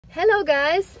Hello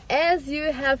guys! As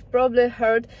you have probably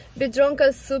heard, Biedronka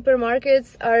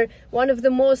supermarkets are one of the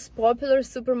most popular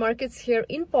supermarkets here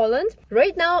in Poland.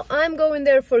 Right now I'm going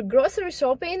there for grocery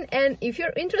shopping, and if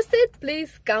you're interested,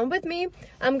 please come with me.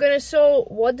 I'm gonna show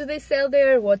what do they sell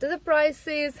there, what are the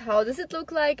prices, how does it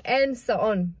look like, and so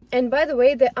on. And by the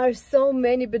way, there are so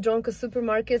many Biedronka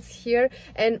supermarkets here,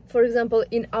 and for example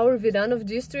in our Irinaabroad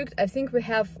district I think we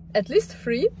have at least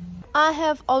 3. I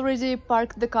have already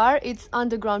parked the car. It's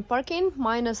underground parking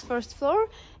minus first floor,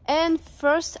 and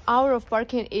first hour of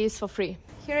parking is for free.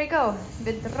 Here I go,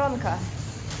 Biedronka.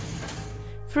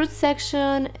 Fruit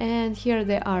section, and here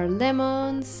there are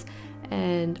lemons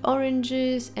and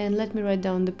oranges, and let me write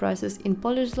down the prices in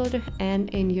Polish zloty and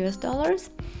in US dollars,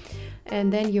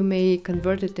 and then you may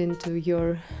convert it into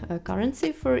your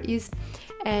currency for ease.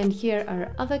 And here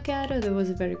are avocado, that was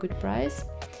a very good price.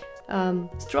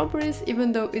 Strawberries,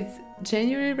 even though it's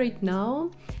January right now,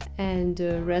 and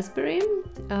raspberry,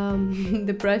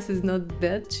 the price is not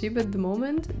that cheap at the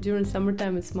moment. During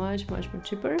summertime it's much more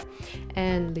cheaper.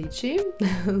 And lychee,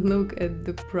 look at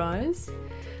the price.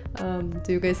 Do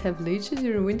you guys have lychee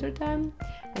during winter time?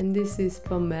 And this is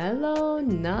pomelo,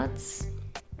 nuts,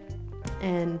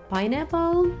 and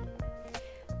pineapple.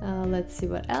 Let's see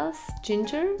what else.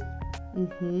 Ginger,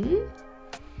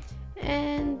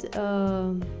 and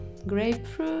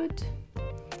grapefruit,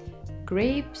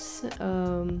 grapes,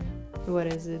 what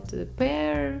is it,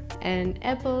 pear, and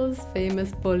apples,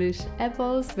 famous Polish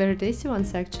apples, very tasty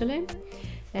ones actually.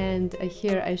 And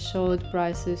here I showed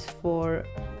prices for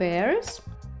pears,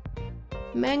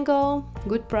 mango,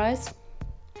 good price,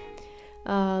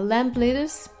 lamb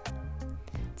lettuce,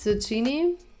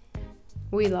 zucchini,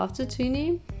 we love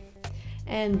zucchini,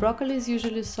 and broccoli is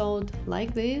usually sold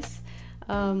like this.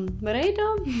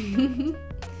 Tomato.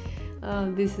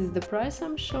 This is the price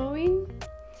I'm showing,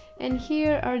 and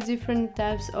here are different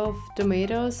types of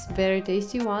tomatoes, very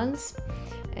tasty ones.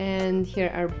 And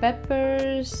here are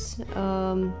peppers,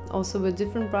 also with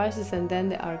different prices, and then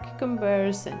there are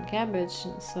cucumbers and cabbage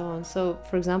and so on. So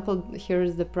for example, here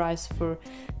is the price for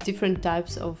different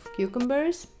types of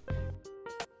cucumbers.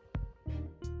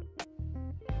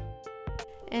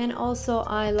 And also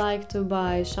I like to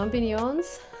buy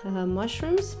champignons,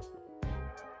 mushrooms,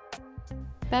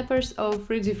 peppers of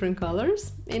 3 different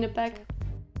colors in a pack.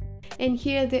 And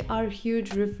here there are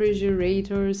huge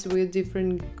refrigerators with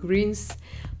different greens,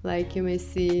 like you may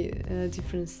see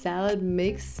different salad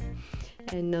mix,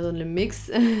 and not only mix.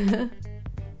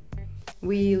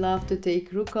 We love to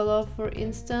take rucola, for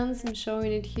instance, I'm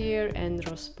showing it here, and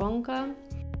rozponka.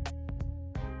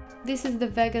 This is the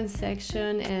vegan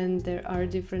section, and there are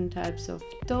different types of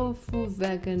tofu,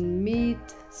 vegan meat,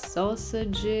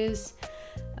 sausages,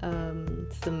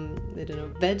 some, I don't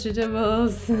know,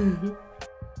 vegetables,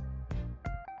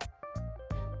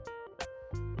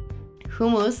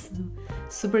 hummus,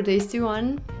 super tasty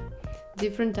one,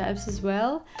 different types as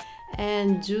well,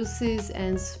 and juices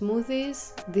and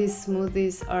smoothies. These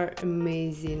smoothies are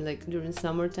amazing, like during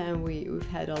summertime we've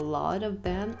had a lot of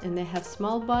them, and they have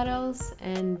small bottles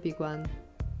and big one.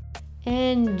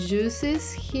 And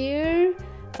juices here,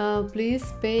 please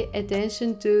pay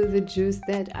attention to the juice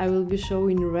that I will be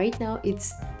showing right now.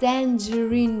 It's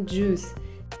tangerine juice.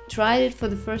 Tried it for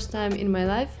the first time in my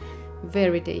life,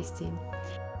 very tasty.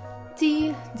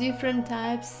 Tea, different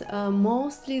types,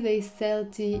 mostly they sell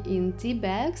tea in tea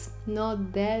bags,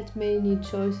 not that many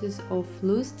choices of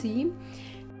loose tea.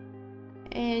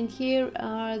 And here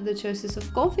are the choices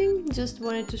of coffee. Just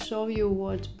wanted to show you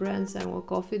what brands and what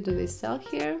coffee do they sell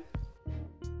here.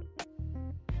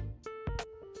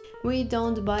 We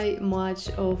don't buy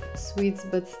much of sweets,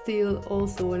 but still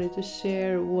also wanted to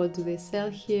share what do they sell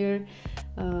here.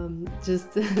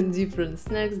 Just different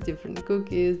snacks, different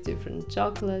cookies, different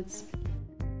chocolates.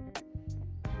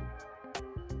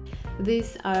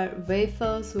 These are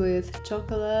waffles with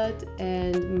chocolate,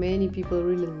 and many people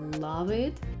really love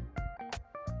it.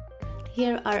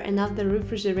 Here are another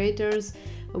refrigerators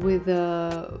with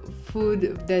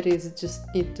food that is just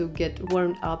need to get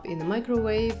warmed up in the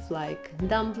microwave, like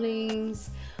dumplings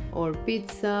or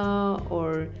pizza,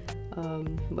 or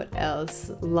what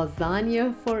else,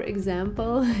 lasagna, for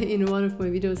example. In one of my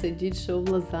videos I did show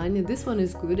lasagna. This one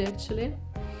is good actually.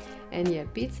 And yeah,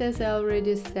 pizza, as I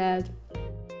already said.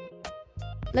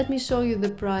 Let me show you the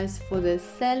price for the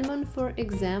salmon, for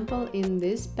example, in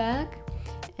this pack.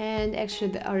 And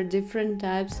actually there are different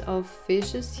types of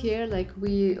fishes here, like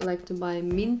we like to buy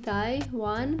mintai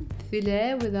one,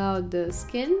 filet without the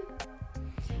skin.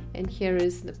 And here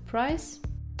is the price.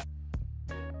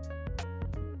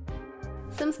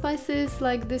 Some spices,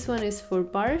 like this one is for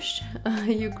borscht,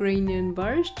 Ukrainian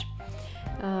borscht.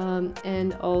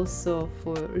 and also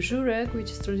for żurek,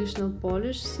 which is traditional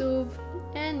Polish soup,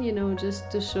 and you know, just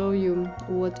to show you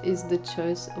what is the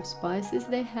choice of spices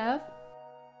they have.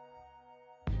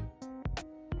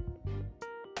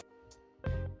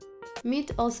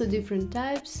 Meat, also different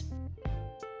types.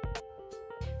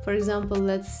 For example,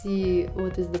 let's see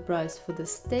what is the price for the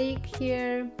steak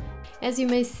here. As you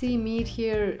may see, meat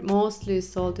here mostly is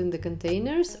sold in the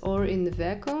containers or in the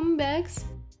vacuum bags.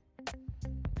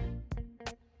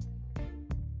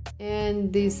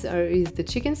 And this is the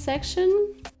chicken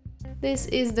section. This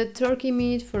is the turkey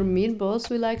meat for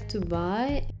meatballs we like to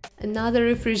buy. Another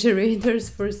refrigerators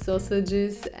for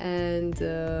sausages, and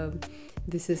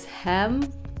this is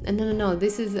ham. No,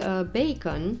 this is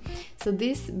bacon. So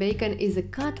this bacon is a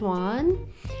cut one,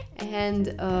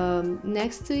 and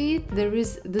next to it there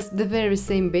is the very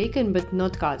same bacon but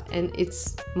not cut, and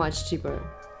it's much cheaper.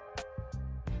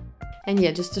 And yeah,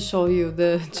 just to show you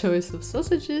the choice of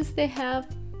sausages they have.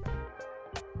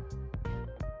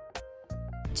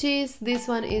 Cheese, this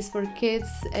one is for kids.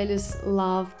 Elias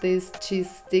loves these cheese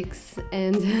sticks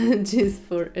and cheese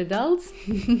for adults.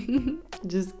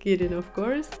 Just kidding, of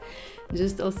course.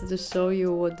 Just also to show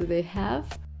you what do they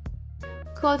have.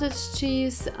 Cottage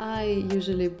cheese, I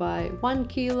usually buy 1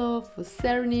 kilo for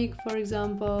Cernik, for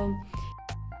example.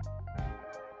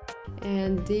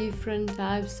 And different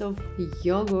types of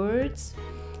yogurts.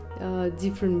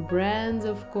 Different brands,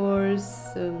 of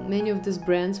course. Many of these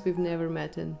brands we've never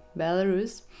met in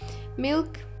Belarus.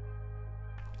 Milk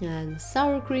and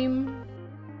sour cream.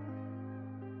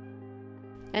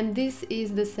 And this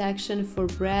is the section for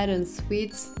bread and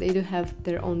sweets. They do have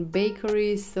their own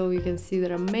bakery, so you can see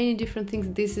there are many different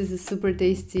things. This is a super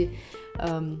tasty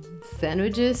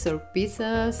sandwiches or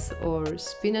pizzas or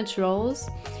spinach rolls.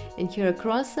 And here are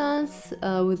croissants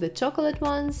with the chocolate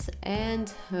ones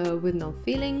and with no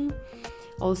filling.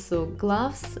 Also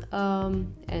gloves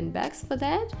and bags for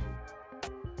that.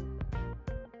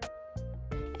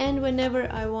 And whenever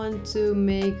I want to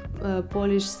make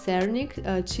Polish Cernik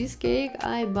cheesecake,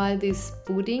 I buy this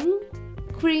pudding.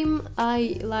 Cream,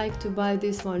 I like to buy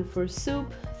this one for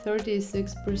soup,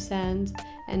 36%.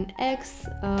 And eggs,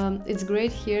 it's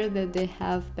great here that they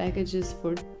have packages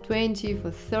for 20,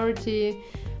 for 30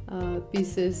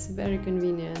 pieces, very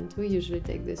convenient. We usually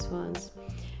take these ones.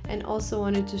 And also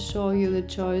wanted to show you the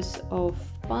choice of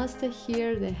pasta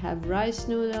here. They have rice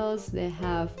noodles, they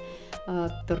have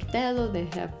tortello, they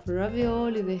have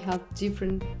ravioli, they have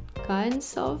different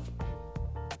kinds of.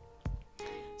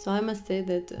 So I must say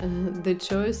that the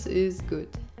choice is good.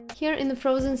 Here in the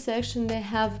frozen section they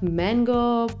have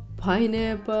mango,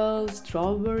 pineapple,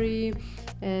 strawberry,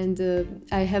 and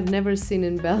I have never seen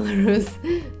in Belarus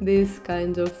this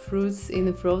kind of fruits in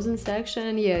the frozen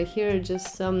section. Yeah, here are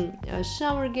just some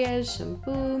shower gel,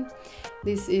 shampoo.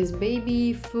 This is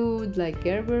baby food like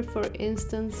Gerber, for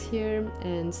instance, here,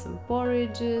 and some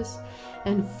porridges.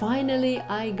 And finally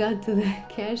I got to the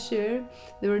cashier.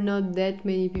 There were not that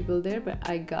many people there, but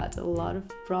I got a lot of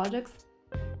products.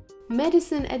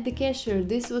 Medicine at the cashier.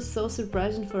 This was so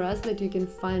surprising for us that you can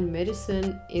find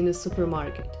medicine in the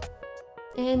supermarket.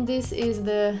 And this is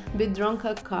the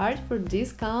Biedronka card for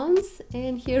discounts,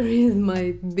 and here is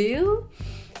my bill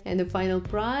and the final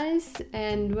price.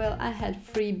 And well, I had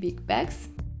 3 big bags.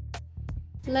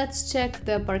 Let's check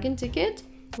the parking ticket.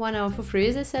 1 hour for free,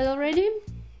 as I said already.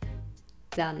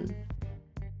 Done.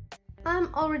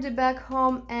 I'm already back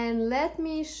home, and let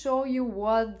me show you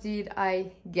what did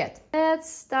I get. Let's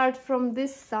start from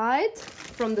this side,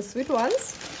 from the sweet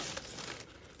ones.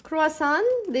 Croissant,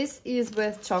 this is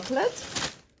with chocolate,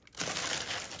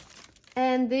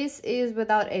 and this is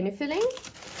without any filling.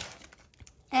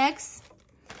 Eggs,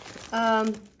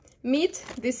 meat,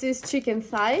 this is chicken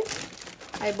thigh.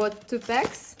 I bought 2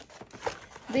 packs.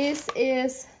 This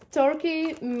is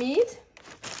turkey meat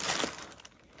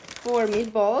for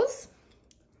meatballs.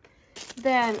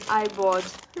 Then I bought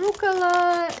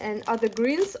rucola and other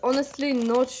greens. Honestly,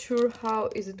 not sure how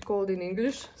is it called in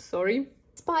English, sorry.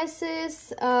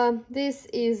 Spices, this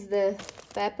is the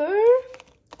pepper,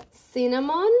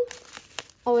 cinnamon,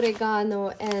 oregano,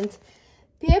 and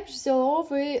pieprz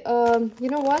zielony. You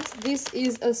know what? This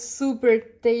is a super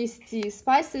tasty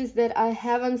spices that I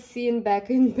haven't seen back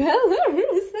in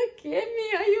Belarus. Akemi,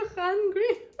 are you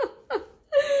hungry?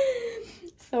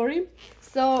 Sorry.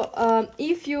 So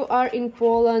if you are in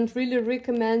Poland, really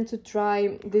recommend to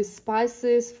try these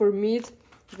spices for meat.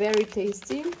 Very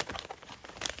tasty.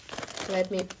 Let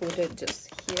me put it just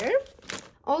here.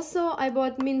 Also, I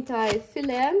bought mintai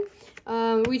filet,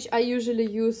 which I usually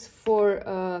use for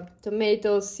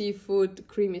tomato seafood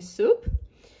creamy soup.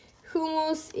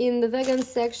 hummus in the vegan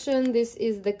section. This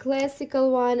is the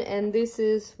classical one, and this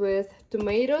is with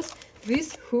tomatoes.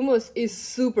 This hummus is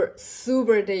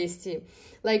super tasty.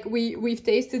 Like we've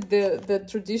tasted the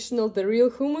traditional, the real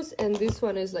hummus, and this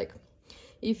one is like,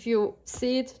 if you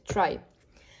see it, try.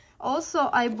 Also,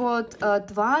 I bought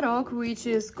tvarog, which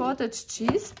is cottage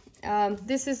cheese.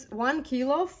 This is 1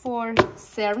 kilo for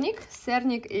sernik.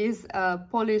 Sernik is a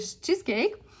Polish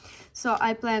cheesecake, so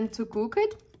I plan to cook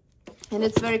it. And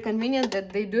it's very convenient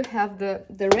that they do have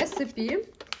the recipe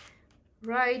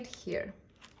right here.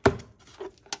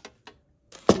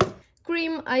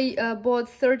 Cream, I bought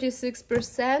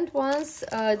 36% once,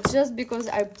 just because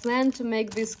I plan to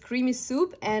make this creamy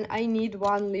soup and I need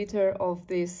 1 liter of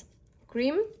this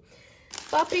cream.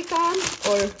 Paprika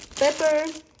or pepper,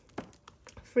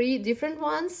 3 different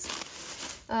ones.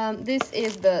 This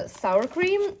is the sour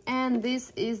cream, and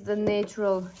this is the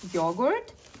natural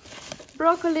yogurt.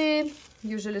 Broccoli,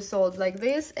 usually sold like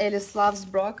this. Alice loves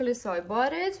broccoli, so I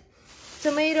bought it.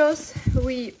 Tomatoes,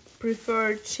 we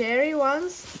prefer cherry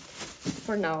ones.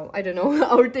 For now, I don't know,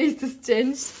 our taste has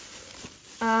changed.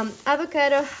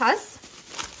 Avocado Hass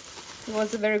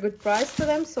was a very good price for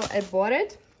them, so I bought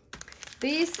it.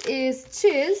 This is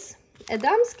cheese,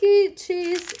 Adamski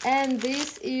cheese, and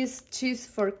this is cheese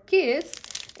for kids.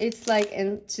 It's like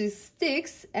in cheese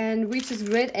sticks, and which is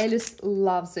great. Alice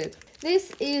loves it.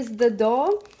 This is the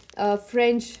dough,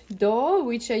 French dough,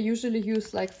 which I usually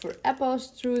use like for apple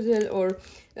strudel, or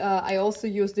I also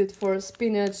used it for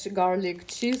spinach, garlic,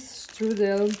 cheese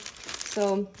strudel.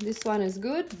 So this one is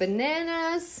good.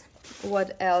 Bananas,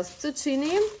 what else?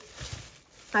 Zucchini,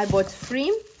 I bought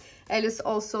 3. Alice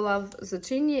also loves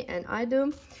zucchini, and I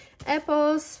do.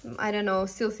 Apples, I don't know,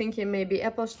 still thinking maybe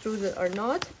apple strudel or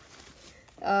not.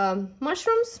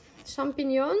 Mushrooms,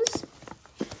 champignons,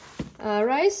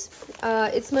 rice.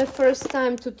 It's my first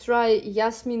time to try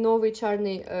Jasminowy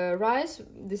Czarny rice.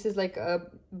 This is like a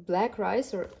black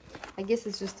rice, or I guess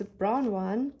it's just a brown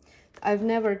one. I've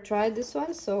never tried this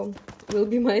one, so it will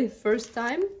be my first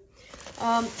time.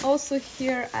 Also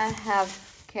here I have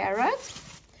carrot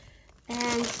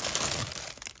and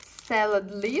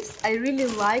salad leaves. I really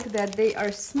like that they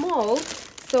are small,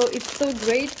 so it's so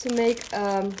great to make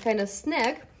kind of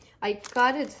snack. I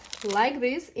cut it like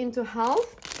this into half,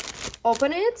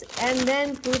 open it, and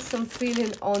then put some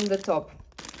filling on the top.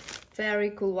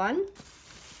 Very cool one.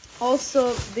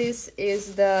 Also, this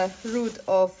is the root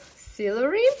of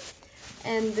celery,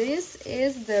 and this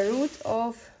is the root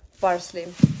of parsley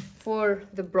for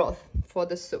the broth, for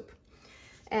the soup.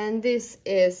 And this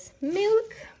is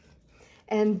milk,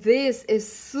 and this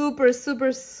is super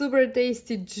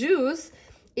tasty juice.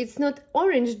 It's not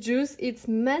orange juice, it's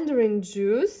mandarin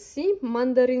juice. See,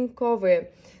 mandarinkowy.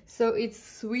 So it's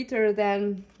sweeter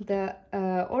than the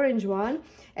orange one,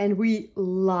 and we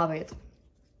love it.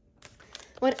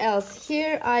 What else?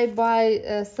 Here I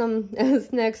buy some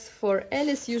snacks for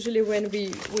Alice. Usually when we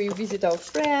visit our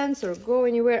friends or go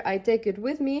anywhere, I take it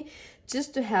with me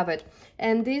just to have it.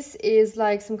 And this is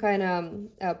like some kind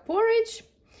of porridge,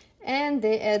 and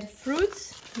they add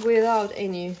fruits without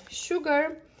any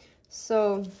sugar.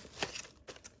 So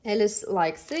Alice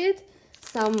likes it.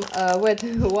 Some wet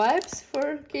wipes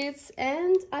for kids,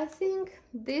 and I think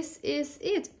this is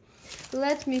it.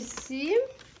 Let me see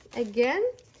again.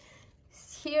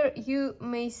 Here you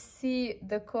may see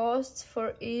the costs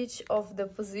for each of the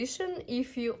position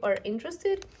if you are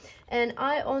interested, and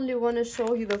I only want to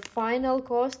show you the final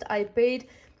cost. I paid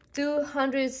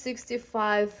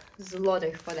 265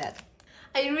 zlotych for that.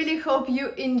 I really hope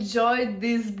you enjoyed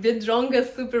this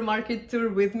Biedronka supermarket tour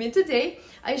with me today.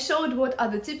 I showed what are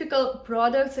the typical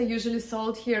products are usually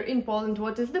sold here in Poland,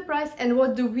 what is the price, and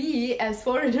what do we as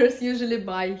foreigners usually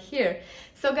buy here.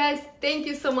 So guys, thank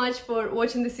you so much for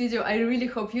watching this video. I really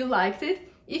hope you liked it.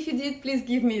 If you did, please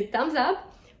give me a thumbs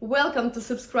up. Welcome to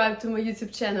subscribe to my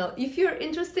YouTube channel if you're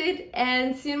interested,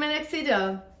 and see you in my next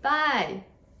video. Bye!